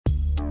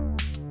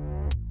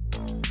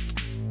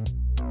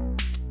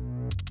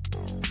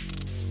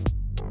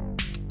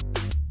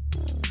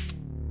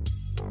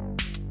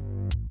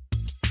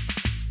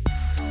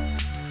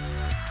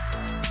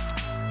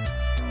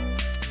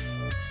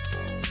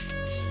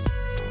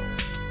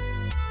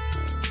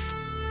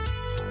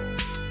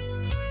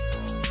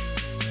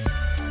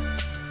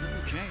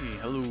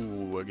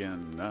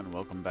again, and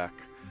welcome back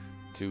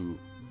to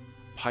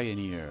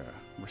Pioneer.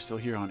 We're still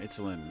here on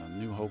Itzalin, on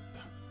New Hope,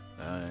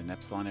 in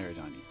Epsilon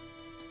Eridani.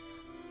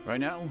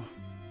 Right now,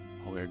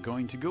 we're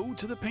going to go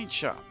to the paint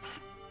shop.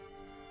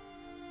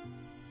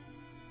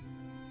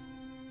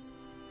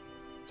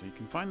 So you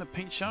can find the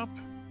paint shop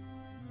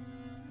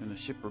in the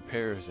ship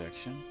repairs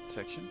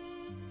section.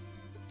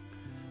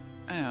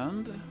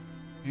 And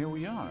here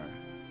we are.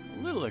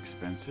 A little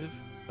expensive,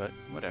 but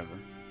whatever.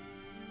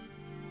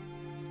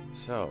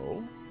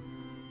 So,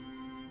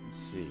 let's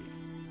see.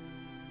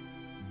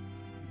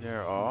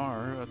 There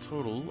are a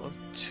total of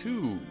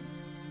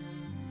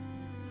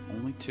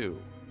only two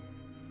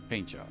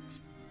paint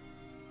jobs.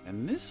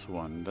 And this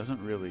one doesn't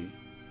really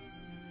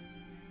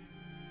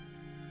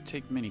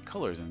take many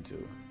colors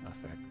into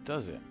effect,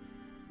 does it?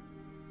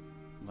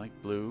 Light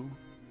blue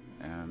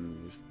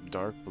and this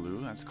dark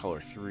blue, that's color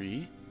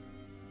 3.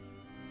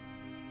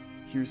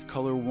 Here's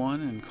color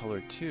 1 and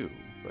color 2,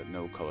 but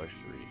no color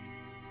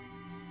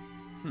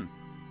 3.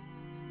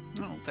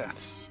 Oh,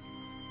 that's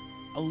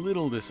a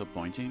little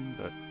disappointing,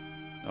 but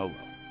oh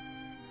well.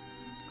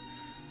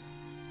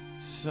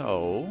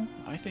 So,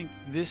 I think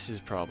this is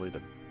probably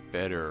the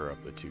better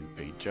of the two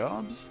paint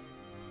jobs.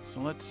 So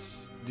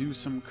let's do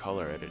some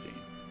color editing.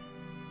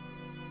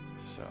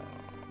 So,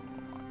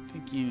 I'm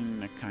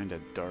thinking a kind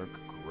of dark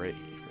gray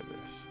for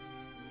this.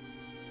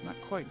 Not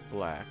quite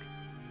black.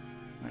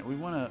 Right, we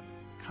want to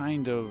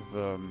kind of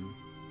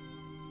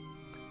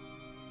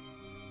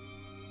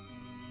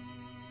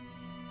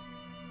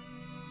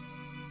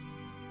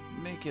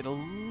make it a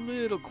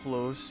little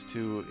close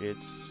to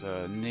its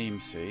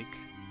namesake.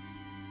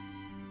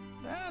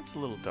 That's a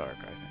little dark,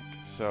 I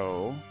think.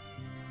 So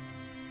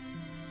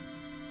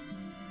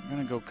I'm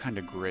gonna go kind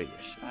of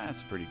grayish.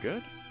 That's pretty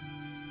good.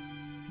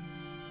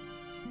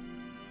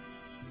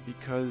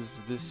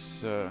 Because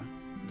this the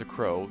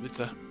crow, it's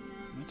a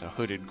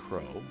hooded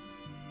crow,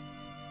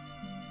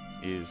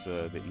 is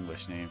the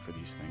English name for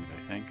these things,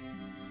 I think,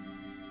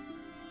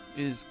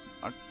 is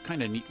a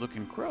kind of neat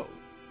looking crow.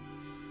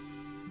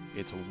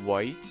 It's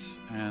white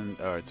and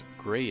it's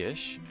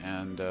grayish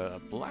and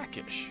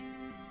blackish.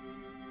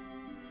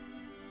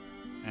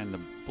 And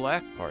the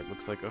black part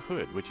looks like a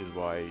hood, which is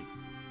why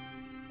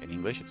in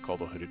English it's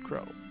called a hooded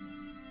crow.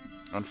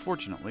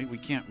 Unfortunately, we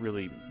can't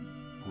really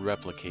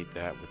replicate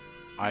that with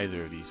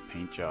either of these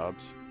paint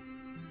jobs.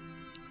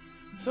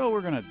 So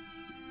we're gonna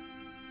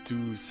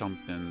do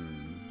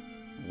something,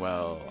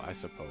 well, I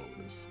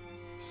suppose,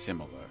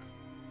 similar.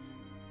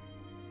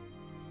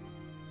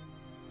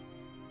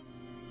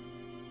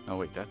 Oh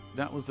wait,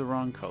 that was the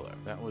wrong color.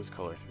 That was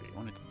color 3. I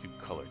wanted to do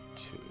color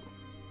 2.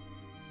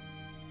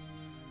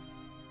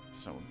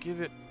 So we'll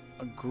give it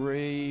a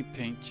gray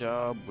paint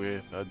job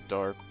with a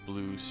dark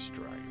blue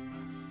stripe.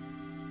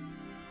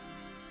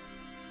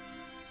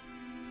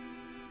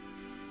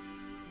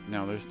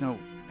 Now there's no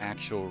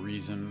actual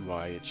reason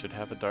why it should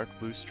have a dark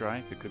blue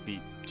stripe. It could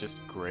be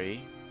just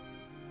gray.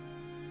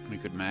 We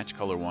could match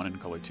color 1 and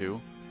color 2.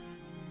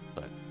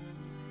 But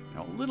you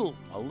know,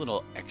 a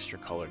little extra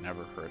color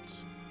never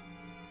hurts.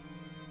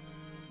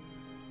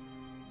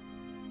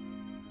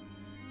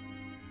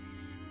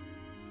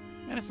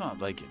 And it's not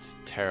like it's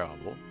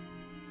terrible.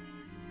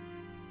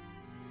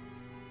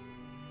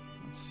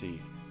 Let's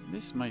see.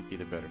 This might be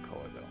the better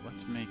color though.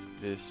 Let's make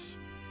this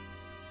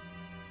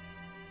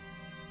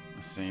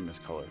the same as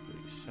color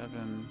 3.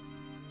 7,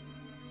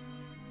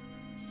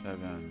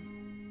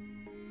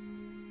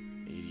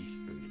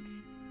 83.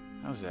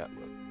 How's that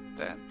look?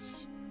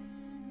 That's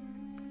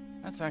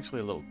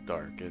actually a little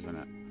dark, isn't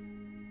it?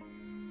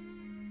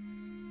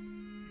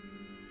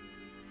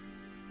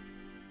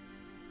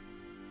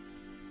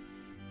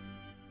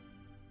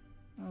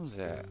 How's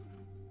that?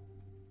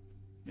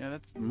 Yeah,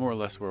 that's more or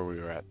less where we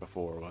were at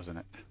before, wasn't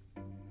it?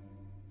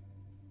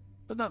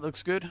 But that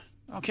looks good.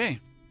 Okay.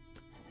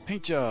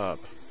 Paint job.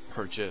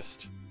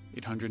 Purchased.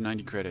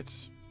 890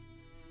 credits.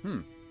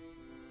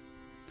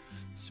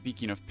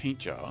 Speaking of paint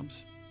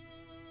jobs.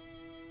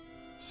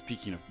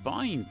 Speaking of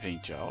buying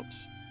paint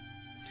jobs.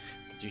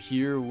 Did you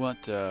hear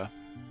what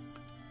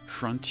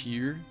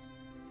Frontier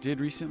did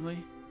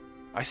recently?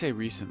 I say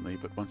recently,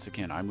 but once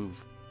again, I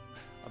move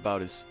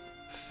about as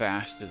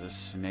fast as a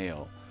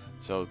snail,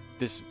 so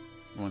this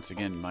once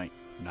again might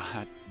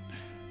not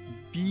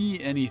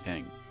be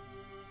anything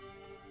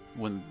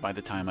by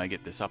the time I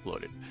get this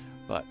uploaded.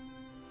 But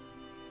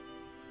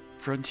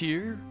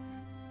Frontier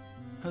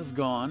has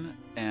gone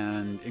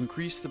and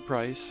increased the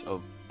price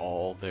of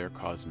all their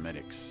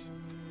cosmetics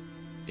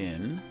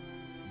in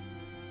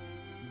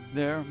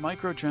their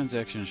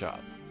microtransaction shop.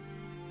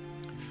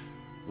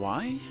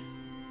 Why?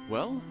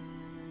 Well,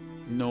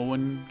 no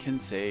one can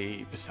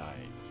say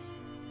besides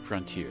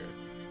Frontier.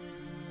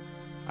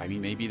 I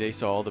mean, maybe they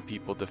saw the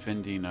people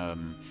defending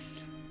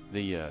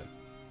the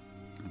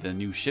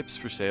new ships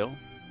for sale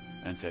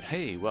and said,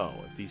 hey, well,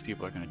 if these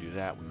people are going to do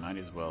that, we might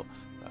as well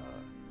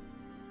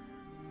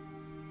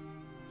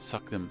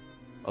suck them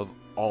of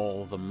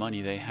all the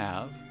money they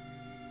have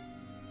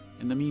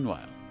in the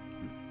meanwhile.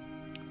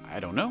 I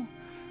don't know.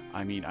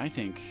 I mean, I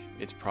think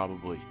it's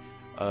probably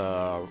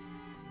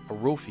a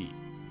rofi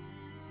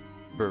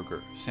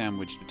burger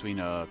sandwiched between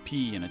a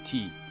P and a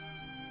T.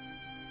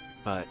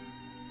 But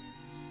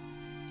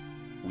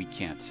we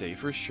can't say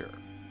for sure.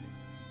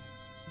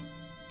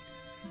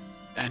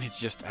 And it's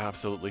just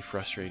absolutely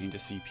frustrating to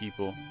see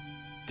people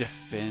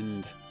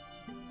defend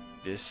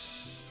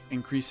this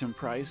increase in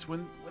price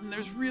when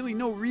there's really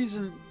no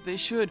reason they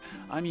should.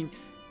 I mean,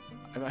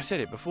 I said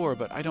it before,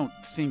 but I don't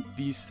think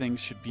these things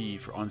should be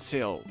on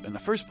sale in the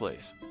first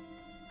place.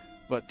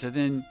 But to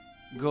then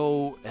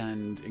go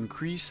and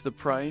increase the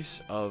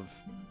price of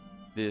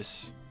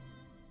this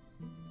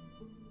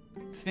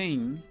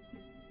thing,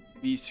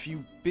 these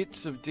few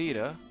bits of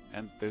data,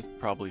 and there's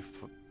probably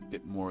a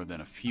bit more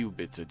than a few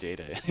bits of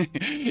data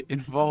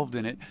involved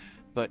in it,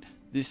 but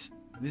this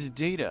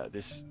data,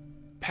 this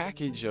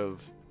package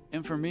of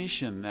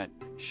information that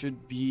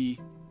should be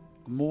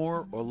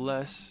more or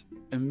less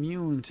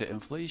immune to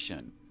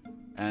inflation,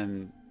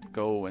 and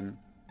go and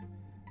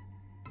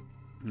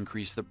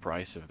increase the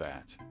price of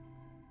that.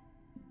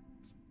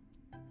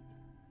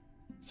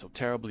 So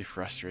terribly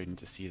frustrating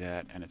to see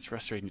that, and it's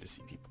frustrating to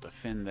see people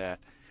defend that.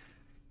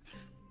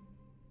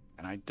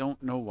 And I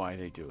don't know why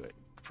they do it.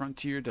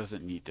 Frontier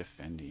doesn't need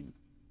defending.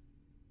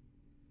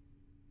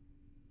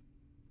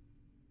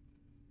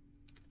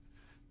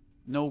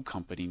 No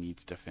company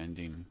needs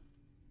defending.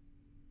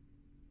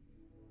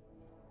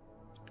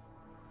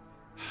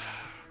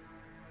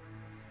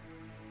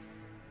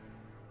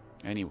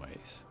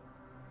 Anyways,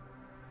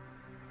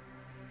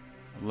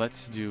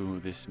 let's do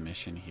this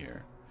mission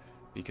here,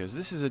 because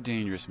this is a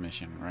dangerous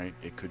mission, right?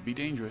 It could be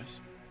dangerous.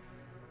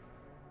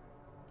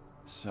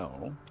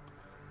 So,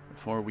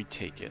 before we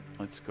take it,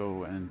 let's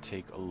go and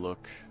take a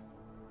look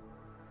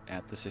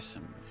at the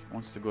system. It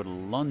wants to go to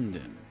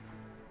London.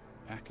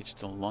 Package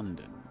to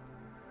London.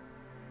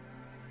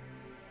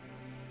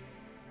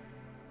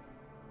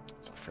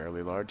 It's a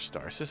fairly large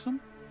star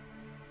system.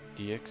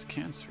 DX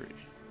Cancer.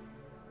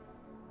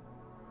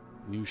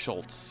 New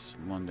Schultz,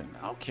 London.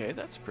 Okay,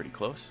 that's pretty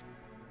close.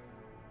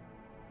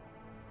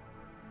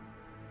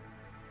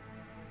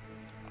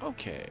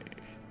 Okay.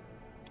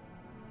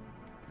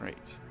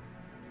 Great.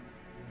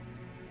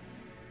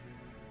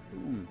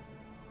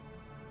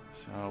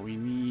 So we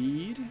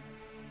need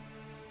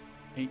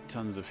 8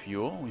 tons of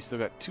fuel. We still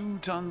got 2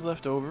 tons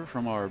left over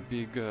from our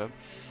big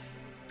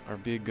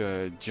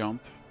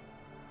jump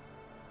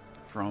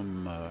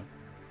from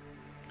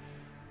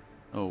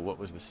oh, what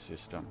was the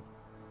system?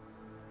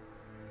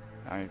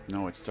 I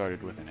know it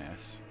started with an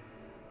S.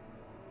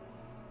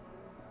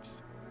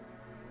 Oops.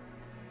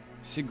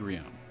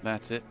 Sigrium.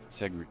 That's it.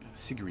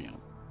 Sigrium.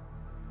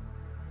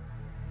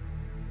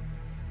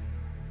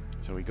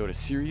 So we go to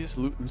Sirius,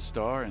 Luton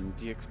Star, and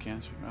DX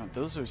Cancer. Wow,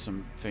 those are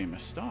some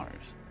famous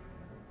stars.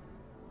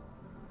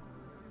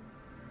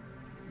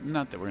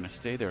 Not that we're going to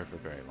stay there for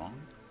very long.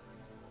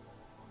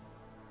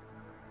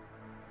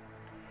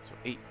 So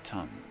 8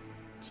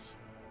 tons.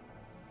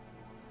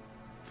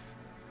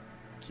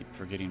 Keep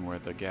forgetting where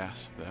the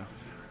gas, though.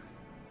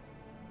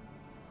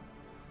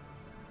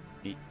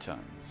 8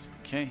 tons.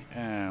 Okay,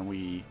 and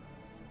we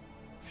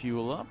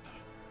fuel up.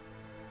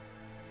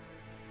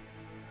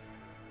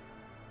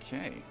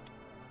 Okay.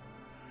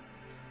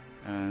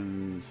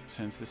 And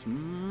since this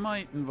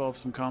might involve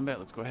some combat,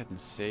 let's go ahead and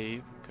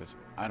save, because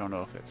I don't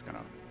know if it's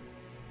gonna...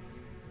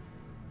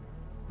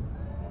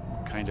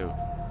 What kind of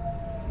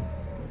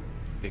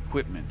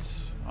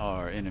equipments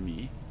our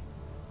enemy,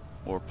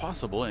 or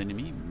possible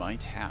enemy,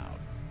 might have.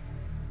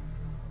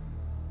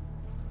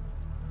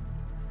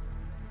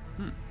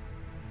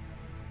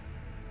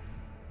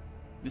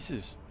 This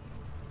is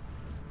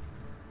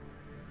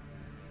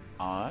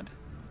odd.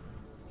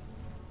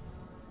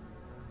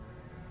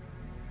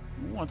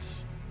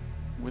 What's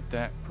with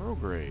that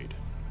prograde?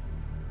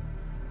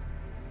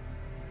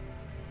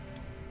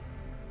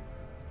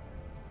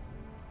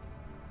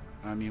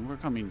 I mean, we're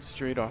coming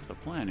straight off the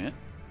planet.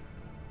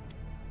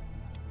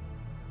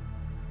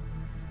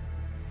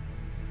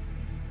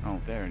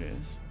 Oh, there it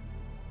is.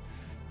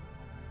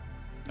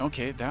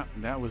 Okay, that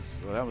was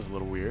a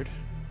little weird.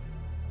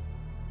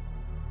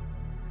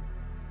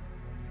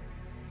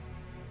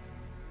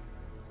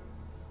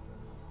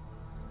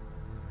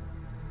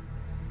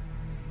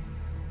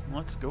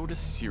 Let's go to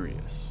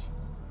Sirius.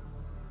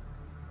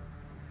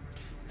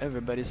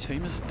 Everybody's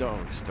famous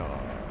dog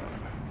star.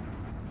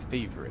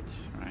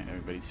 Favorite, right?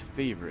 Everybody's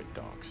favorite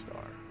dog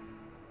star.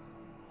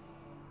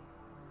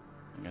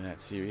 Look at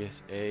that,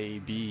 Sirius A,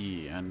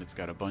 B, and it's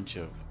got a bunch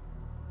of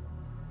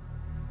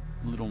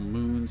little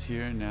moons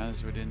here.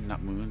 Nazarene,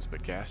 not moons,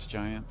 but gas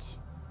giants.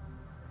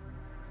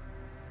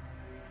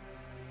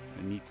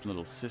 A neat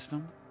little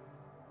system.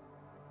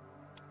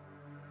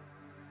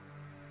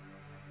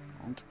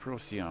 On to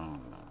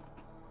Procyon.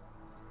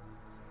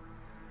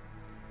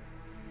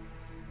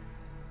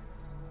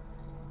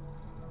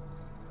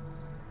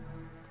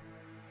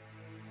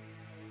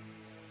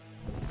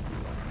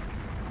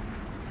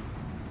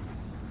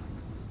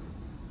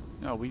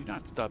 No, we're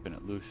not stopping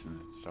at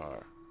Lucent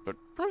Star, but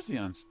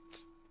Procyon's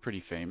pretty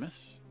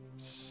famous,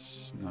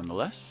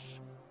 nonetheless.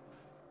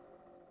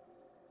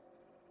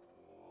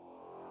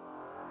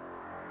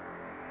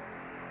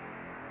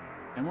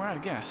 And we're out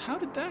of gas. How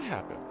did that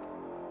happen?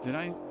 Did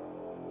I...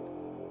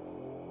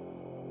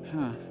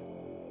 Huh.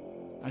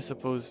 I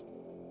suppose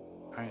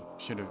I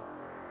should have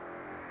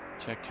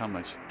checked how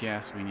much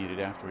gas we needed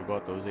after we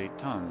bought those 8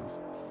 tons.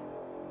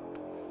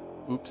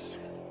 Oops.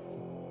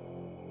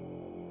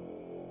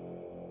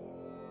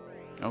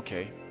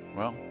 Okay,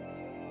 well,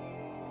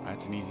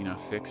 that's an easy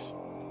enough fix.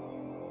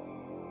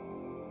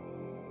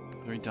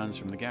 3 tons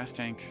from the gas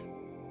tank.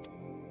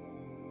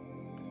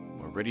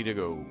 We're ready to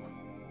go.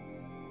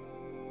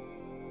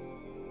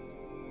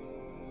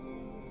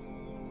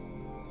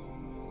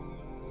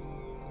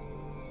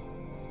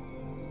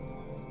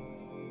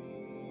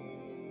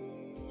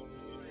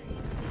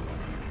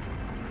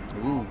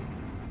 Ooh.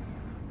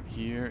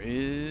 Here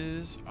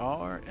is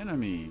our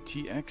enemy,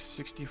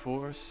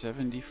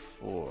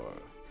 TX-6474.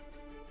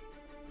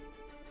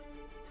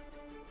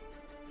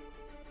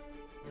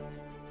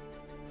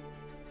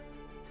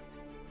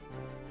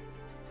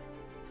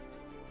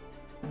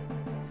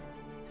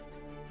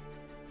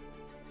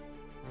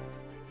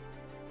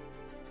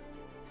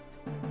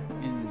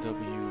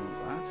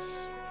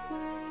 That's...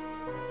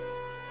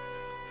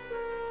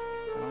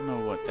 I don't know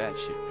what that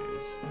ship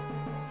is.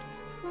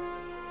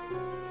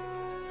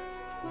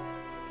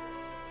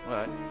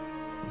 But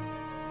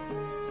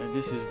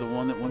this is the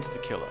one that wants to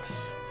kill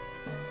us.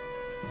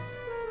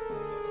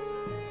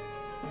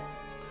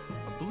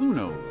 A blue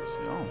nose.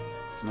 Oh,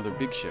 it's another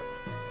big ship.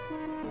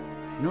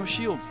 No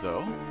shields,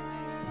 though.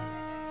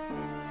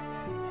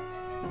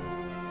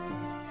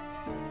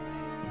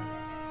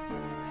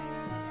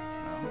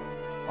 Well,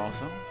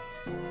 also,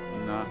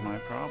 not my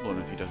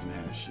problem if he doesn't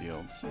have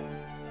shields.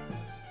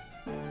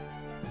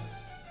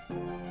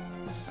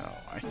 So,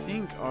 I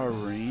think our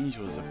range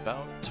was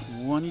about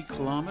 20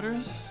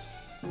 kilometers.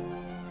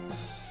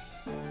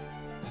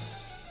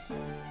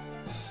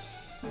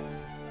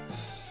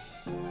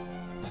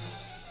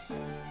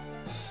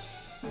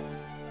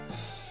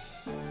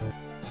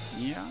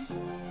 Yeah,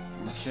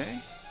 okay.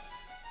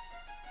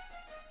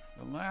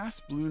 The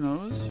last blue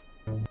nose.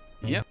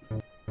 Yep.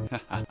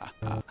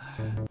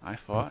 I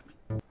fought.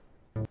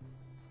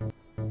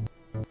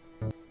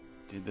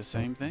 Did the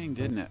same thing,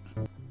 didn't it?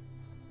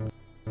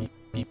 Beep,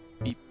 beep,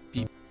 beep,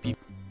 beep, beep.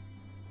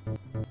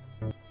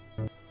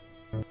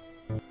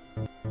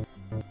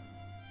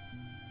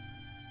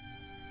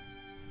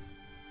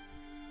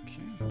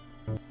 Okay.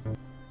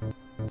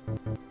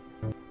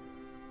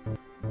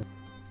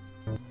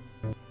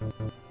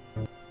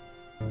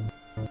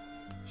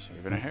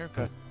 Shaving a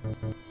haircut.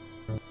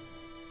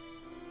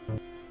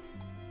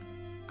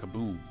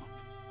 Kaboom.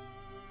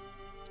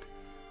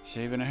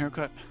 Shaving a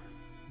haircut.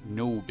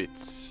 No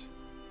bits.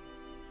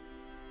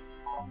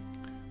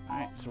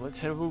 Alright, so let's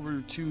head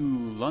over to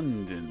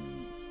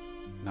London.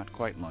 Not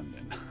quite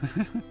London.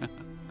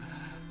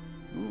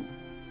 Ooh.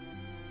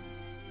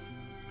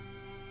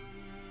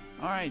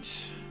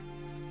 Alright.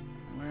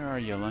 Where are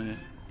you, London?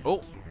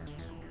 Oh!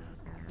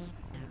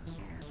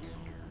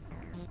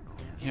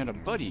 He had a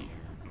buddy.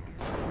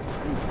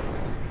 Ooh.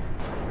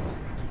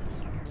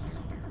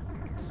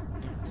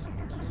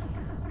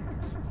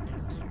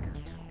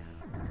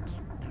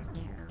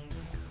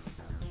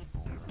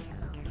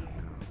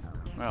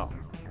 Well,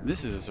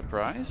 this is a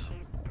surprise.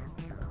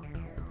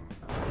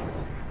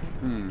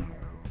 Yeah,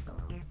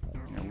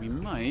 we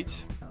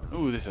might...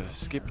 Ooh, this is a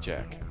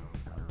skipjack.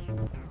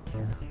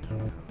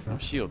 No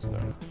shields,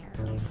 though.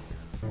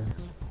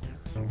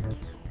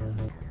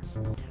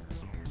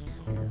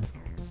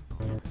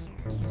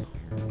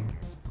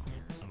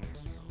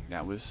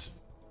 That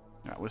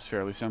was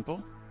fairly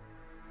simple.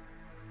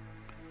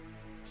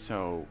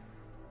 So,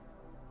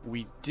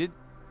 we did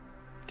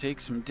take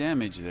some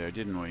damage there,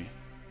 didn't we?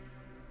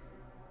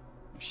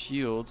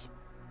 Shields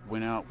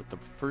went out with the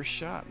first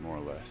shot, more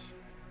or less.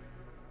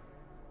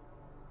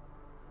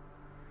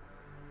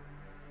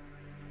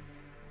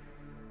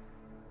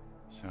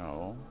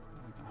 So,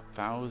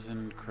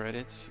 1,000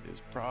 credits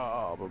is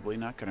probably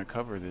not going to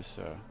cover this,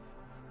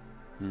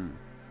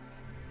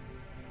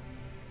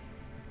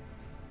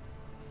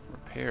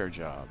 repair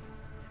job.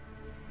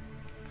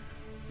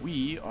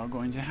 We are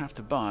going to have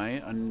to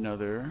buy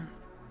another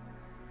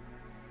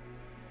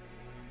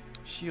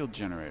shield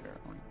generator.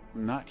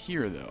 Not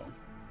here, though.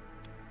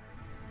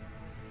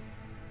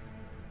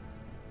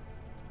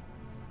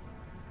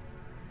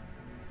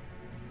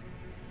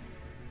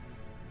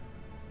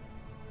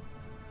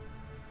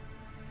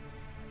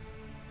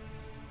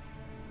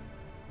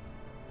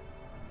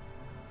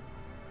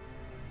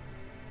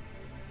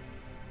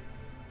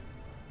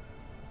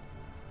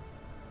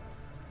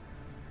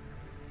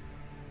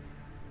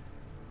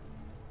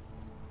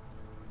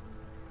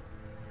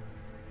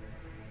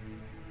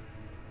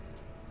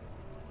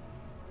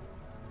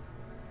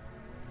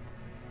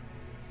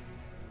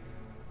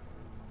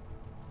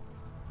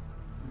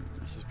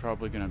 This is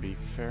probably going to be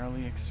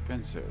fairly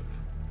expensive.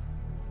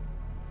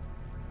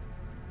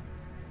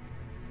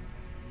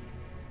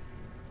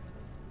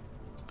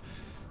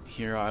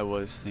 Here I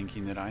was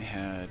thinking that I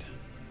had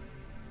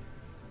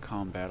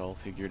combat all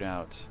figured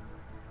out.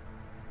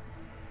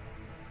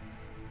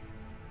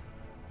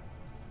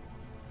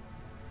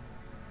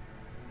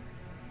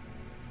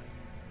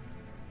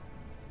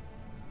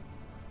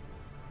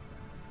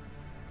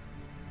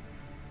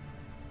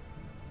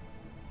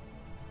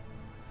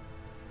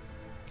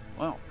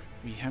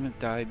 We haven't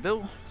died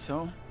though,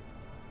 so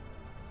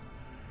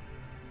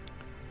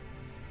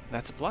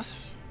that's a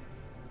plus.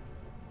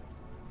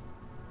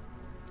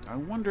 I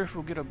wonder if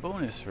we'll get a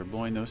bonus for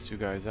blowing those two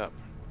guys up.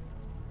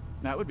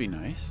 That would be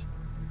nice.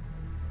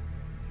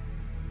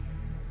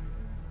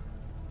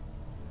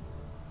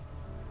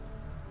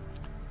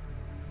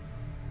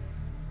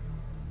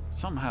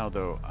 Somehow,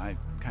 though, I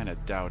kind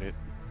of doubt it.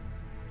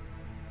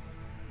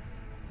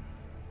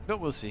 But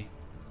we'll see.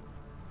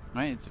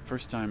 Right? It's the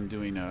first time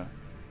doing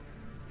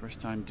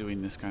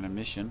this kind of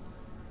mission.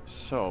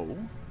 So,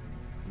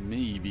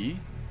 maybe,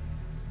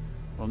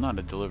 well, not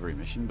a delivery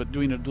mission, but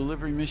doing a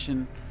delivery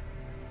mission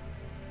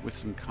with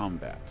some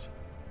combat.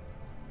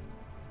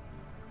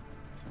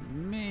 So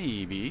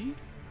maybe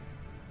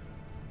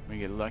we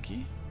get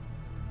lucky.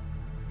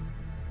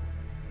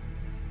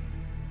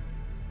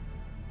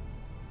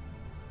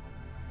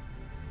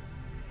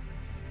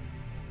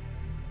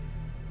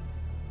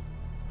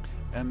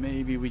 And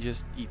maybe we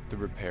just eat the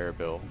repair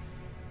bill.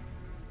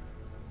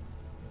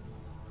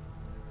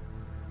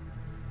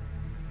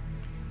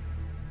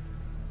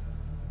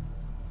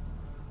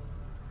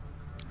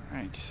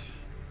 Alright.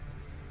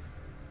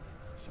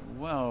 So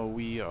while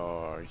we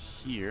are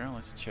here,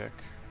 let's check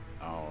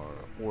our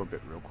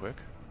orbit real quick.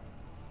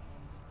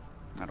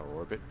 Not our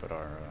orbit, but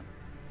our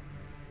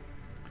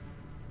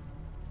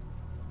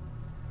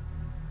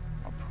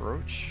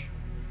approach.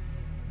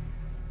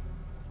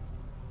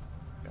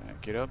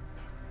 Back it up.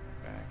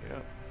 Back it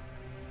up.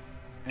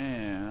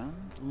 And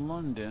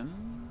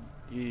London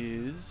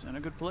is in a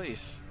good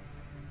place.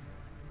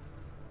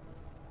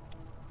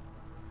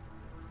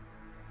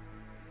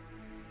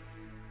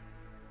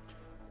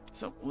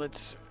 So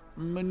let's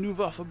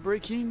maneuver for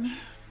braking.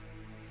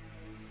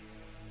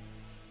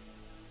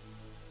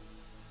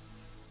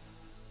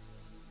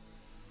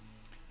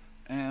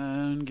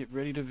 And get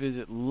ready to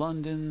visit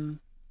London,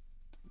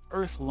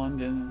 Earth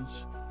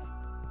London's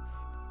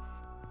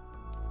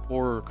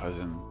poorer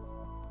cousin,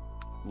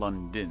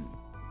 London.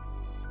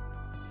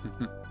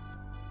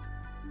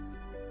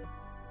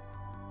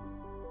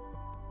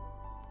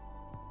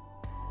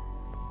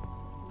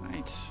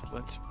 Right,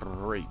 let's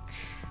brake.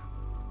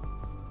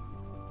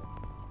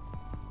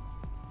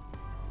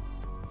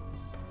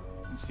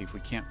 Let's see if we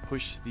can't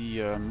push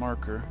the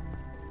marker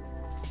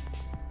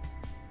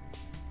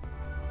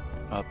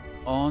up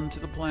onto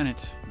the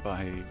planet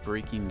by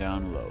braking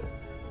down low.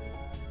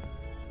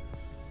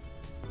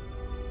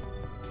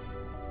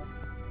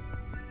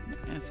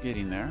 It's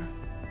getting there.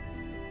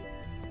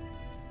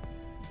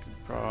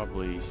 Could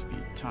probably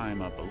speed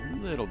time up a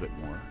little bit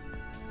more.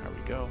 There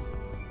we go.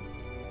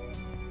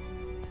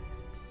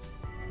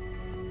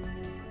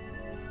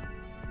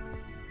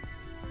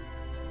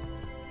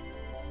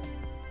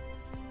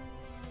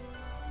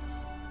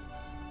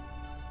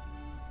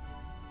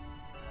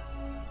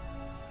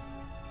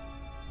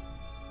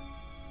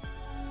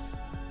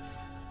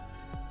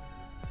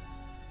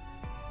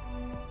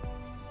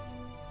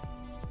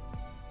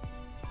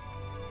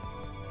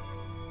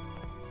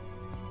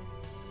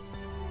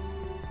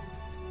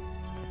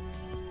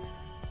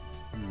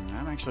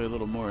 I'm actually a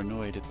little more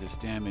annoyed at this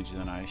damage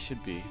than I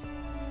should be.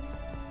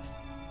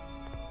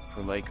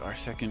 For like our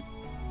second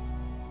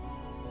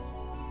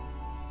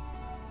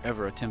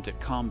ever attempt at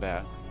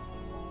combat.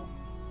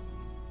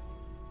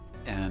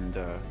 And,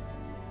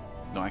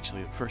 no,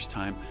 actually the first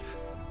time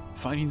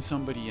fighting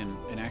somebody in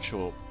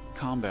actual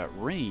combat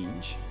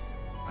range,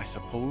 I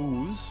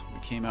suppose we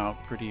came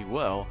out pretty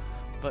well,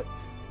 but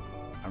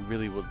I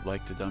really would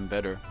like to have done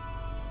better.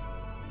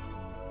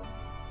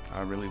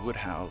 I really would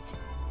have.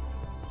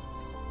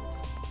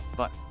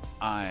 But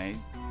I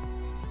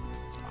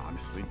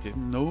honestly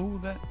didn't know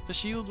that the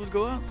shield would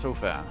go out so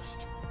fast.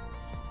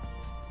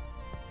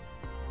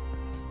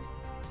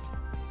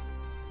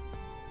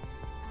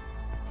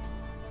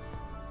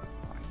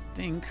 I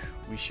think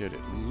we should at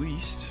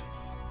least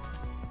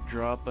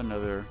drop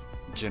another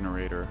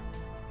generator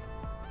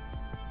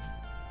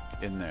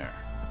in there.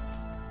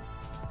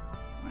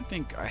 I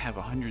think I have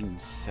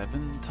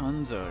 107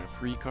 tons of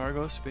free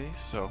cargo space,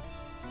 so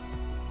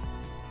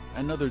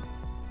another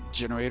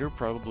generator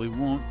probably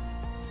won't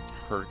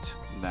hurt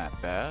that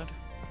bad.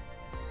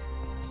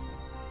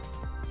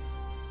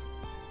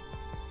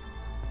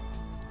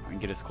 I can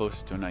get us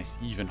close to a nice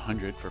even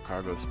 100 for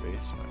cargo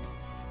space, but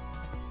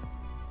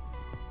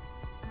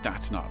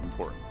that's not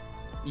important.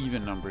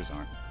 Even numbers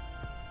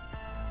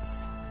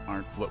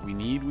aren't what we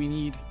need. We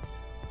need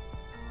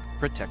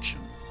protection.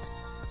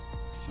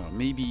 So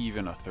maybe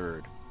even a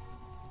third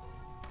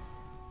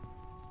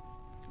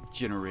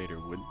generator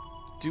would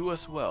do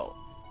us well.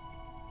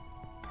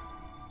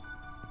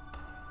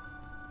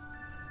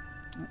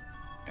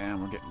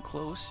 And we're getting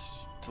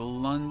close to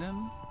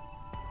London.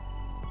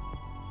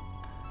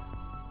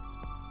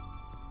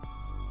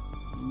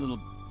 A little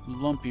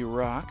lumpy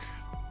rock.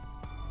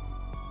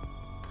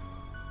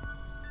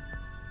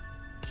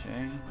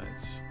 Okay,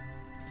 let's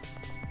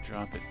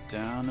drop it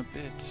down a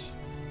bit.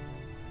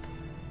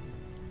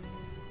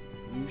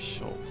 New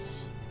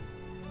Schultz.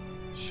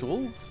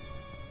 Schultz?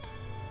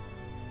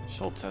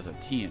 Schultz has a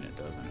T in it,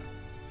 doesn't it?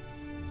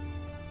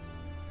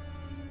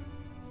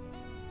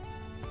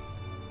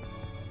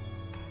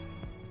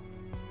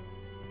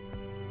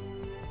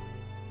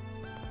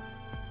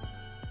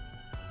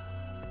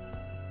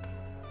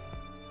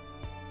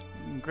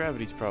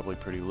 Gravity's probably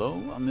pretty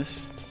low on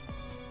this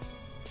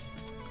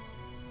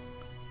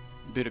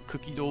bit of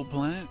cookie dough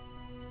planet.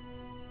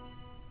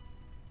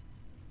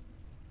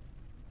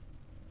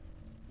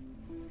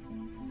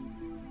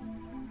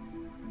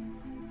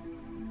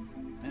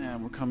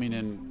 And we're coming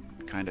in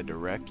kind of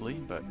directly,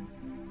 but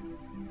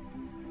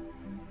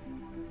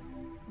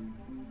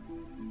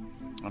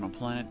on a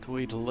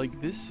planetoid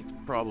like this,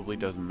 it probably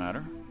doesn't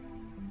matter.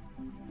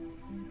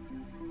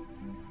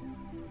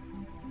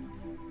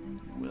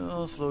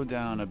 We'll slow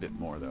down a bit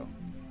more, though.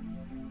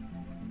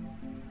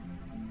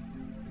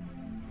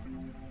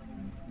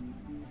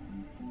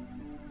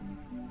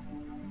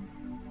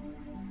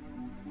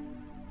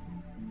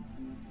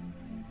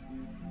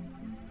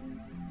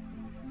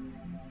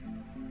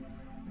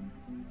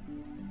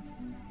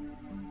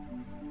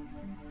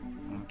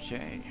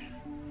 Okay.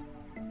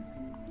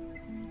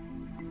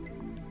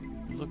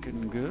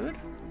 Looking good.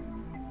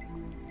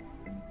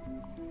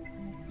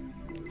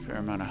 Fair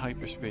amount of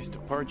hyperspace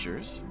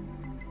departures.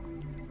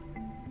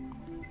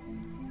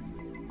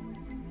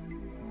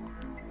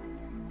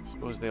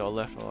 Suppose they all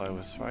left while I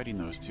was fighting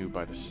those two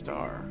by the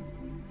star.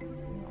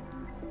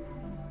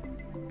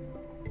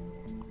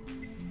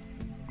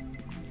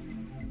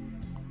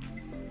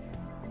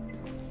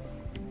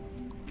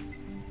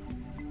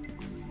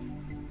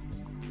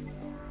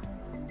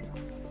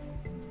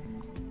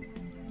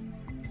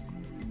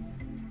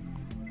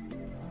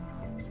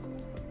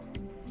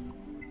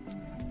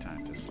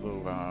 Time to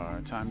slow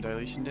our time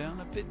dilation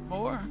down a bit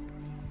more,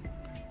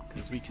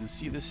 because we can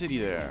see the city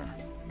there.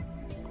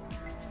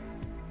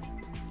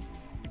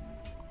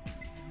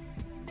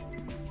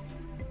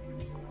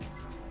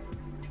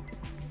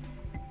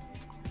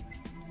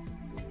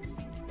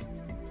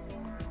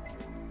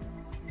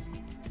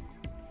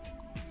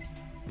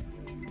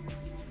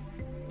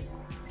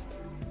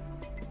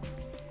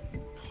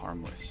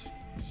 Harmless.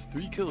 It's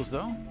 3 kills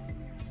though.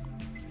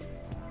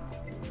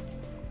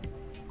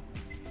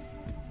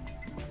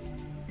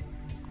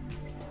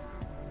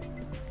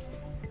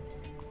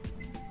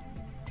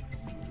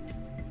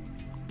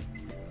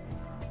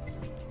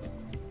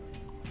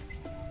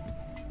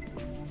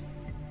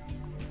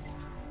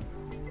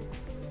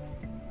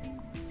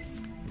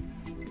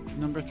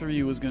 Number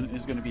 3 is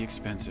gonna be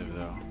expensive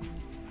though.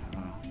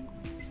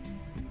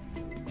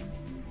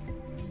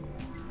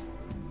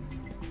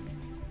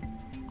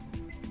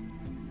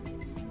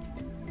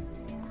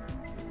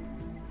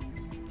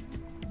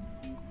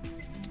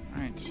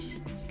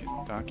 Let's get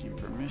docking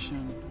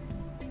permission.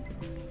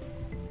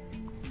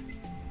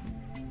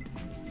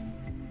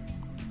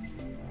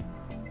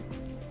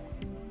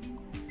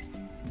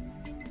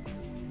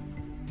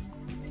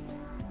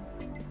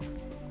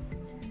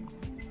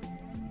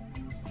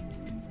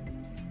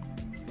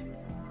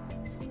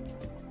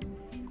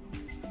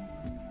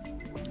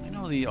 I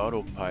know the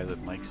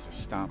autopilot likes to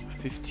stop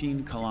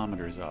 15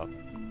 kilometers up.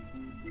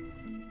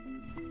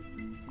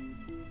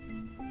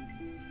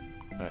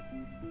 But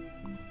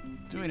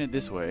doing it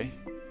this way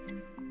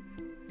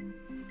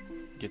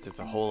gets us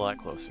a whole lot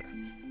closer.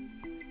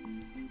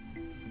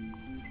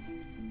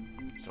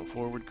 So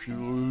forward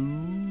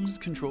cruise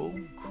control.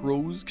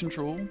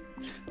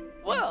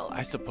 Well,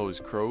 I suppose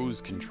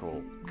cruise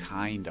control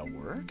kinda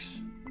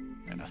works,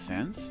 in a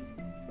sense.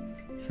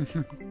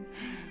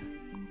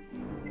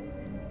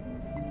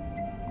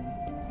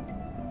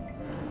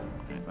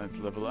 Right, let's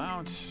level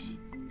out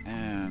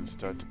and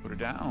start to put her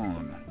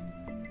down.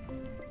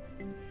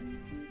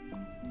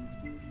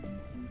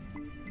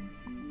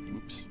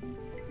 Oops.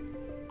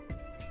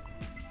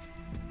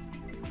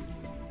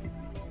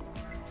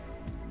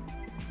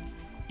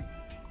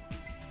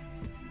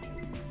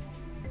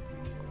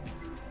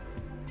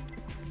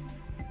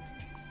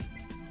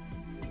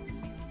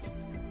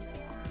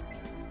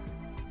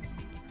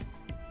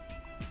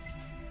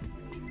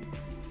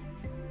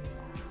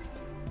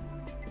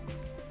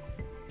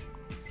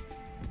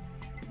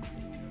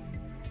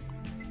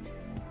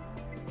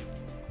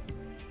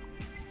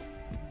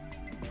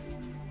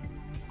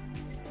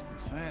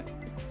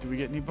 Do we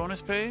get any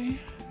bonus pay?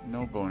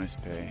 No bonus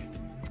pay.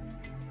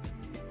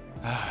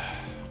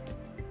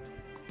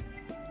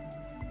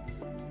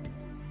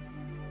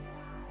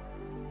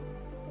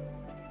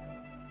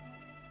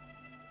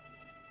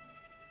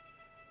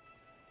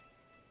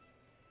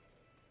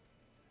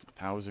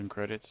 $1,000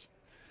 credits.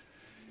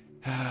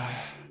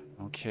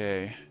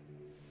 Okay.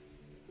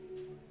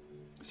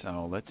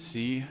 So let's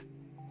see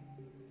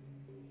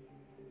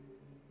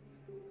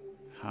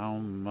how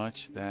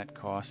much that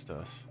cost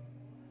us.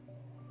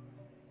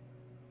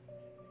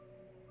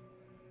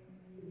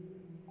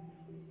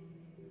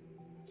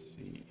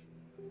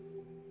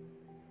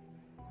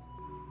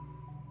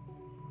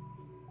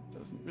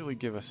 Doesn't really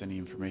give us any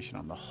information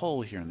on the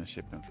hull here in the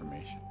ship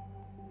information.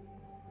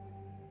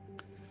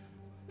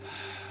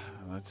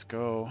 Let's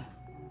go.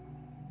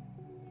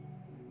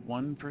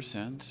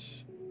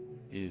 1%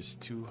 is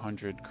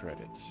 200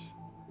 credits.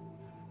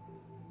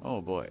 Oh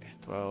boy,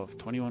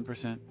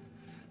 21%,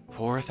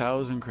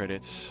 4,000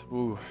 credits.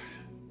 Ooh.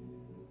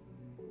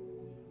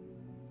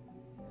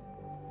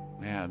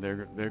 Yeah,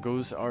 there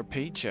goes our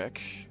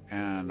paycheck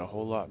and a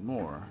whole lot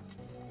more.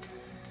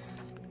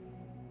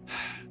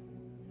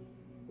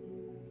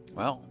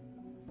 Well,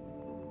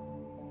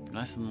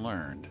 lesson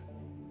learned.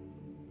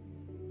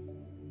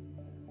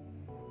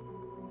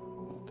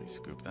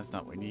 Multi-scoop, that's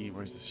not what we need.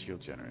 Where's the shield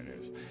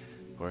generators?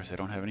 Of course, I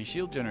don't have any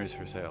shield generators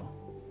for sale.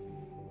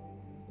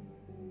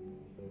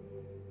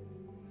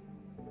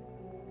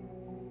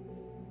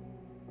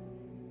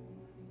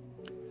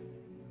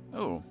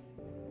 Oh.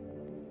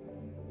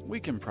 We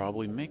can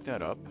probably make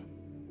that up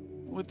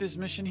with this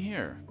mission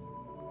here.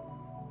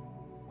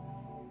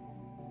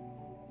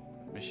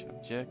 Mission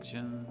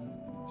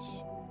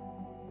objections.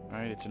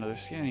 Alright, it's another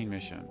scanning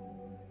mission.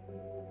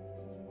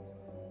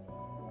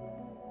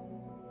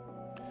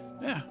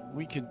 Yeah,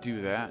 we could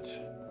do that.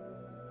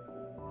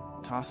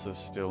 Tassa's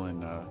still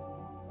in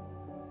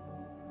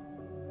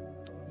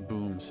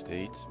boom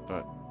state,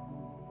 but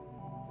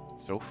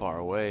so far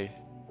away.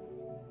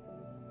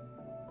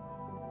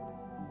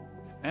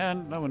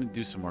 And I want to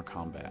do some more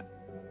combat.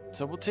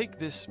 So we'll take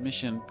this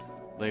mission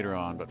later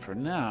on, but for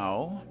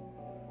now,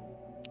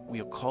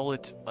 we'll call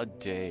it a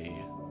day.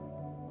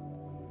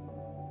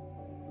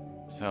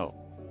 So,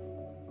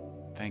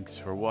 thanks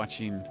for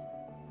watching.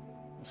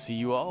 See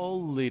you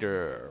all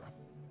later.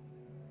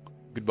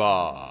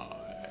 Goodbye.